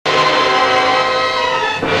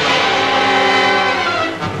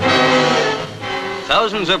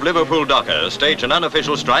Thousands of Liverpool dockers stage an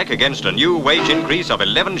unofficial strike against a new wage increase of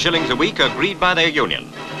 11 shillings a week agreed by their union.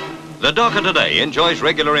 The docker today enjoys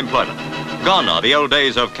regular employment. Gone are the old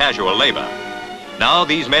days of casual labour. Now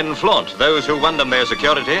these men flaunt those who won them their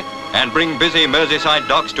security and bring busy Merseyside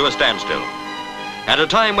docks to a standstill. At a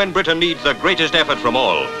time when Britain needs the greatest effort from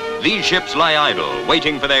all, these ships lie idle,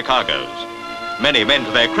 waiting for their cargoes. Many men to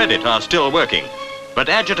their credit are still working, but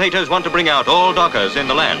agitators want to bring out all dockers in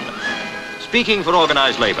the land. Speaking for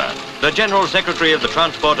organised labour, the General Secretary of the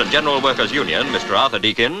Transport and General Workers Union, Mr. Arthur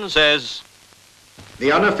Deakin, says,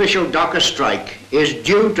 "The unofficial docker strike is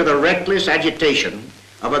due to the reckless agitation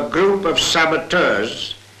of a group of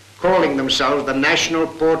saboteurs calling themselves the National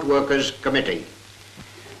Port Workers Committee.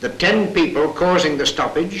 The 10 people causing the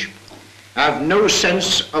stoppage have no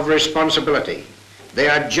sense of responsibility. They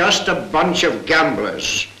are just a bunch of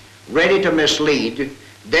gamblers ready to mislead,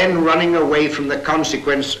 then running away from the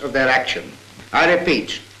consequence of their action. I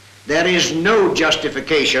repeat, there is no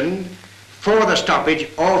justification for the stoppage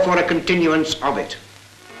or for a continuance of it."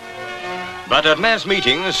 But at mass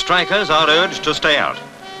meetings, strikers are urged to stay out.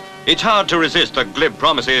 It's hard to resist the glib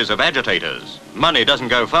promises of agitators. Money doesn't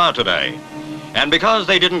go far today. And because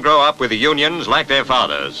they didn't grow up with the unions like their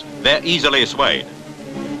fathers, they're easily swayed.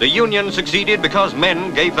 The union succeeded because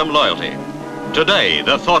men gave them loyalty. Today,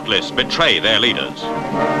 the thoughtless betray their leaders.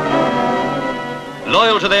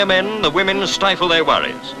 Loyal to their men, the women stifle their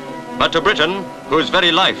worries. But to Britain, whose very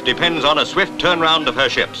life depends on a swift turnaround of her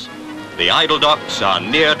ships, the idle docks are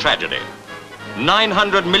near tragedy.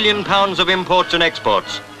 £900 million of imports and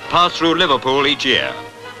exports pass through Liverpool each year.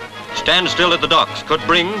 Standstill at the docks could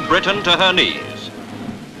bring Britain to her knees.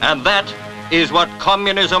 And that is what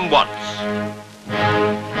communism wants.